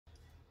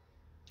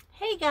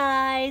Hey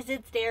guys,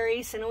 it's Derry,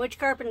 Cinnawitch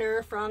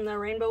Carpenter from the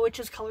Rainbow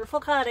Witch's Colorful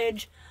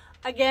Cottage.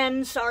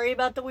 Again, sorry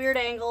about the weird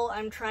angle.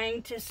 I'm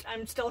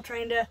still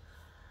trying to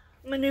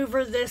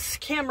maneuver this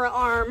camera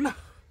arm.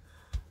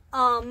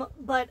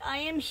 But I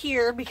am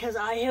here because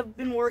I have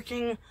been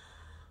working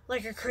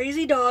like a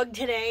crazy dog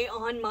today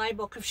on my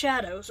Book of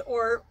Shadows,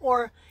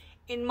 or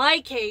in my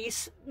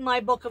case, my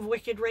Book of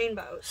Wicked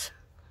Rainbows.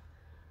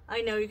 I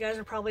know you guys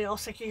are probably all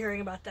sick of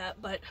hearing about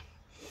that, but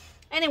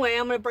anyway,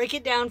 I'm going to break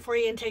it down for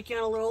you and take you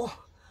on a little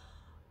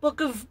Book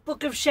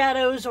of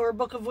Shadows or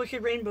Book of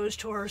Wicked Rainbows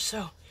tour.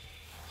 So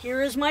here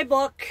is my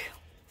book.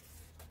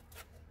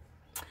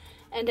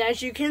 And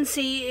as you can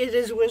see, it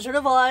is Wizard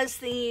of Oz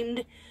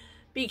themed,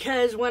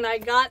 because when I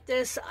got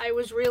this, I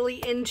was really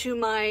into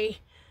my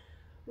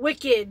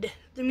Wicked,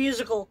 the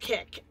musical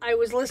kick. I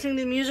was listening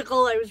to the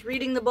musical, I was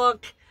reading the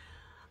book.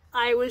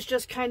 I was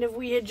just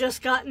we had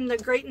just gotten the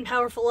Great and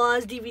Powerful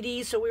Oz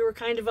DVD, so we were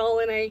kind of all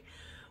in a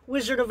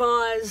Wizard of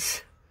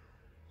Oz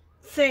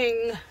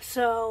thing.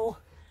 So,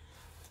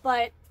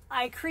 but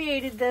I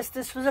created this.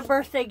 This was a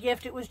birthday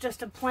gift. It was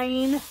just a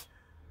plain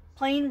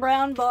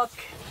brown book.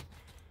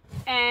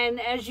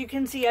 And as you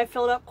can see, I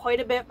filled up quite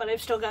a bit, but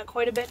I've still got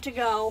quite a bit to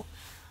go.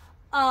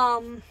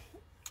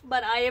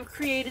 But I have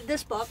created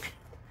this book.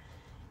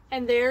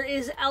 And there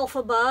is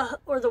Elphaba,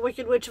 or the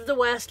Wicked Witch of the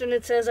West, and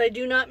it says, "I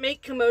do not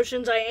make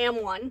commotions, I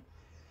am one."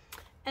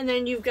 And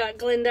then you've got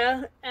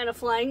Glinda and a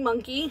flying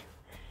monkey.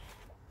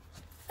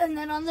 And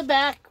then on the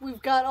back,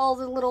 we've got all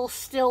the little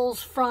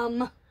stills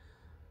from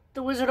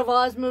the Wizard of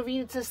Oz movie.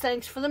 It says,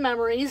 "Thanks for the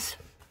memories."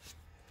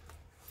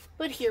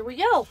 But here we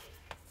go.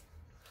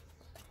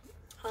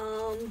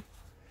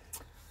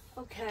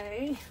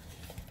 Okay.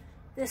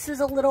 This is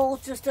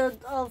just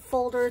a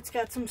folder. It's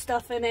got some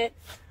stuff in it.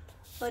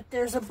 But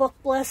there's a book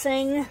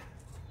blessing.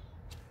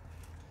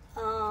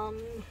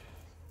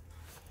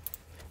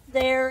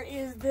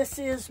 This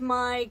is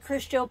my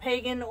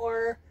Christo-Pagan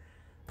or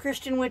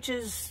Christian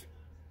witches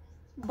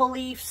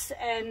beliefs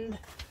and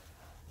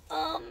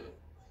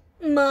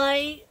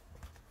my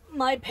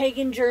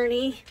pagan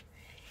journey.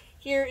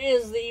 Here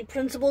is the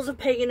principles of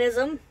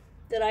paganism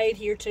that I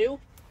adhere to.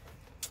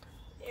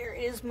 There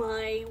is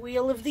my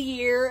Wheel of the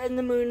Year and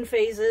the moon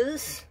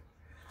phases.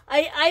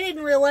 I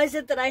didn't realize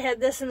that I had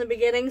this in the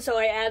beginning, so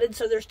I added,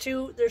 so there's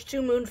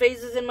two moon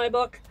phases in my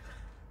book.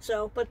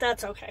 So, but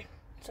that's okay.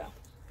 So,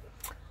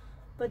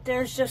 but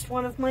there's just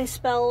one of my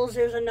spells.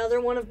 There's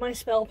another one of my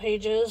spell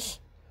pages.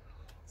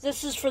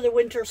 This is for the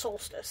winter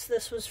solstice.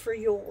 This was for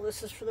Yule.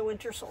 This is for the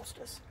winter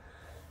solstice.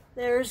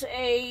 There's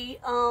a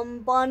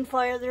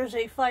bonfire. There's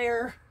a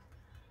fire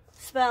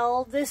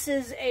spell. This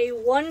is a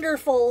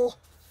wonderful,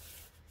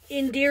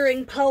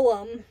 endearing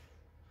poem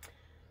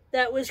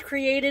that was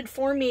created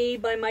for me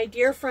by my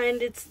dear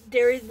friend. It's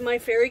Derry, my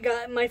fairy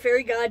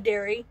god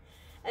Derry,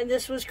 and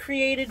this was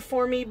created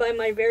for me by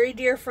my very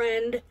dear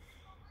friend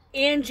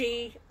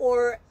Angie,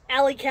 or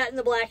Alley Cat in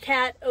the Black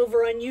Hat,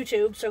 over on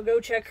YouTube. So go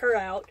check her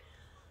out.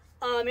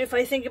 If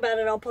I think about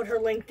it, I'll put her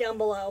link down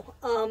below.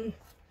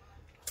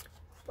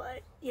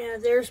 But yeah,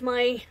 there's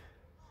my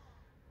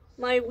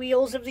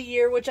Wheels of the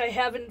Year, which I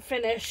haven't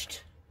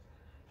finished.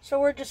 So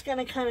we're just going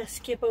to kind of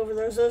skip over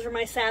those. Those are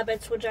my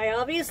Sabbats, which I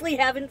obviously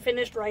haven't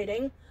finished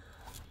writing.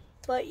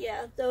 But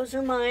yeah, those are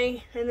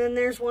and then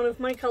there's one of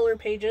my color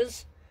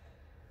pages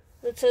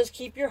that says,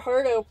 "Keep your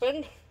heart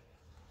open."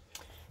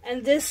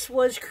 And this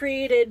was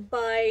created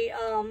by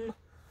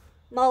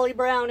Molly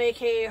Brown,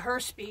 aka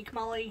Herspeak,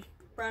 Molly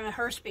Brown at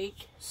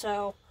Herspeak.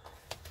 So,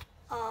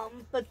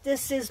 but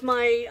this is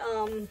my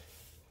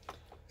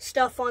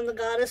stuff on the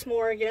Goddess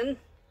Morrigan.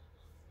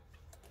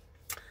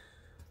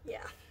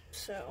 Yeah,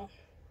 so...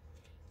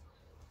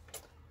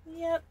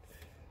 Yep.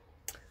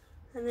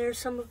 And there's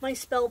some of my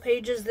spell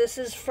pages. This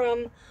is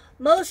from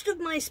most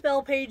of my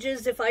spell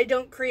pages. If I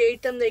don't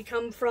create them, they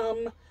come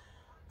from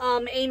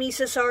Amy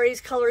Cesari's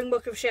Coloring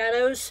Book of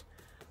Shadows,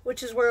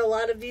 which is where a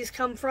lot of these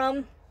come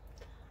from.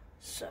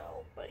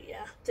 So, but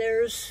yeah,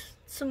 there's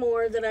some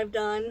more that I've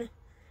done.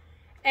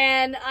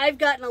 And I've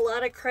gotten a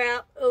lot of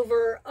crap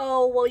over,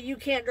 "Oh, well, you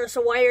can't draw,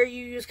 so why are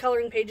you use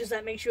coloring pages?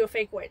 That makes you a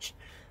fake witch."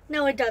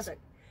 No, it doesn't.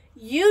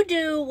 You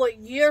do what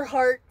your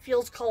heart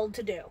feels called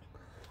to do.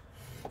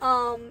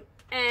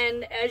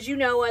 And as you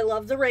know, I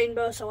love the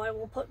rainbow, so I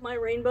will put my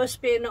rainbow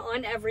spin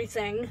on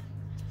everything.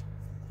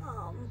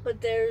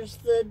 But there's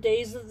the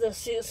days of the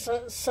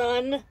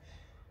sun,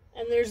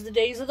 and there's the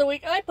days of the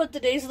week. I put the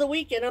days of the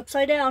week in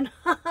upside down.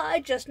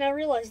 I just now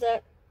realized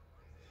that.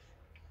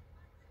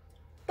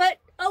 But,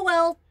 oh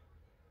well,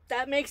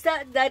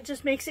 that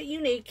just makes it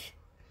unique.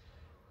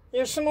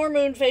 There's some more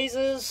moon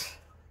phases.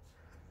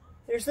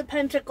 There's the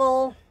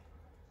pentacle.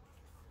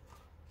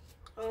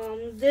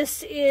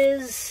 This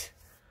is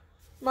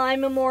my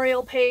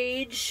memorial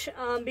page,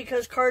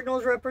 because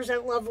cardinals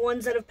represent loved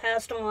ones that have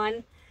passed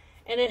on,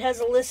 and it has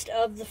a list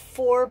of the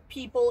 4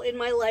 people in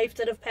my life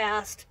that have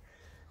passed,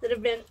 that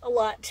have meant a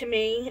lot to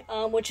me,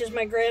 which is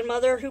my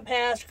grandmother who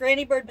passed.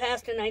 Granny Bird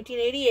passed in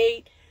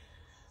 1988.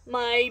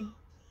 My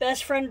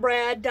best friend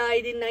Brad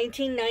died in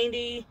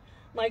 1990.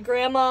 My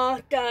grandma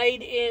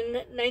died in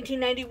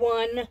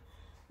 1991.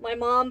 My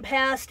mom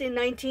passed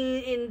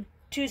in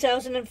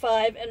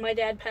 2005, and my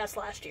dad passed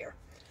last year.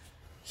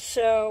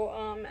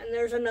 So, and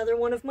there's another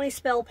one of my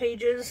spell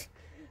pages.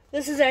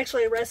 This is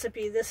actually a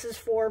recipe. This is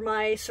for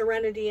my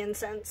Serenity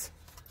incense.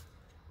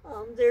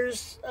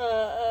 There's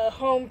a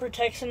home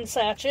protection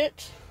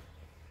sachet.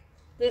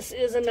 This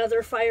is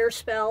another fire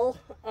spell.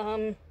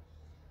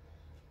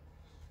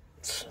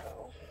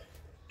 So,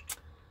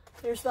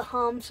 there's the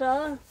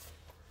Hamsa.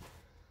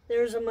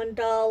 There's a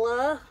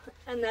mandala.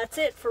 And that's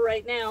it for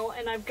right now.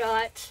 And I've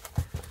got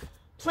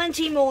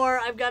plenty more.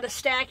 I've got a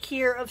stack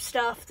here of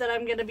stuff that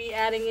I'm going to be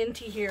adding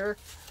into here.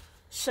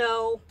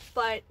 So,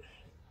 but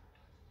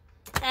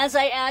as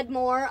I add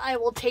more, I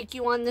will take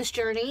you on this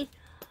journey.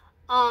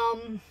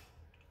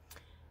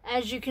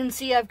 As you can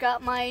see, I've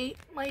got my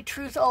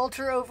truth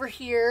altar over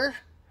here,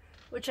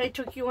 which I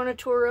took you on a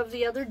tour of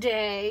the other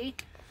day.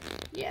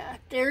 Yeah,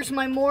 there's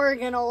my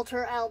Morrigan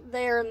altar out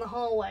there in the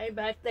hallway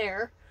back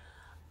there.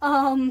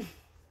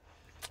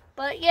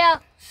 But yeah,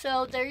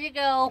 so there you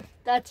go.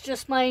 That's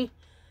just my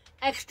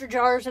extra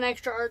jars and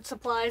extra art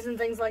supplies and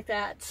things like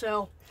that.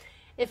 So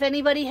if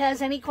anybody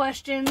has any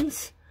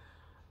questions,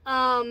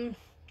 I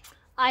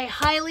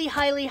highly,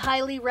 highly,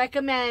 highly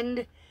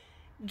recommend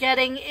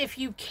getting, if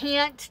you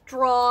can't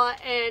draw,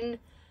 and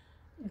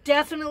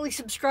definitely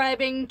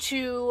subscribing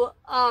to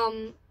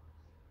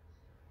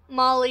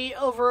Molly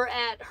over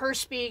at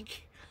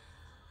HerSpeak.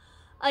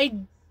 I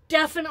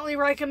definitely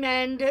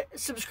recommend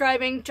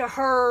subscribing to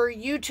her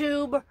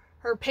YouTube,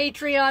 her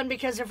Patreon,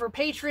 because of her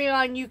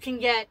Patreon you can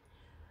get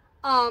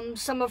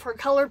some of her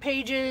color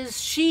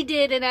pages. She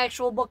did an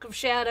actual Book of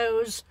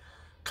Shadows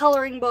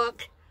coloring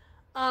book.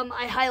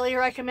 I highly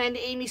recommend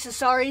Amy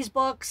Cesari's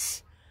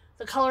books,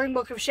 the Coloring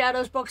Book of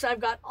Shadows books. I've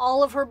got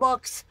all of her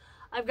books.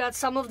 I've got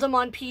some of them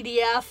on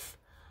PDF.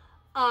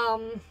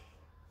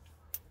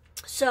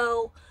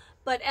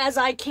 But as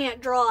I can't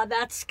draw,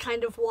 that's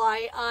kind of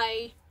why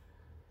I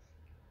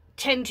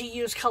tend to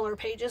use color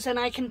pages, and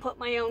I can put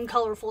my own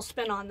colorful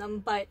spin on them.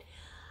 But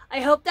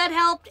I hope that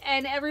helped,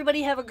 and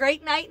everybody have a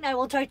great night, and I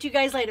will talk to you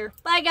guys later.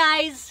 Bye,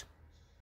 guys!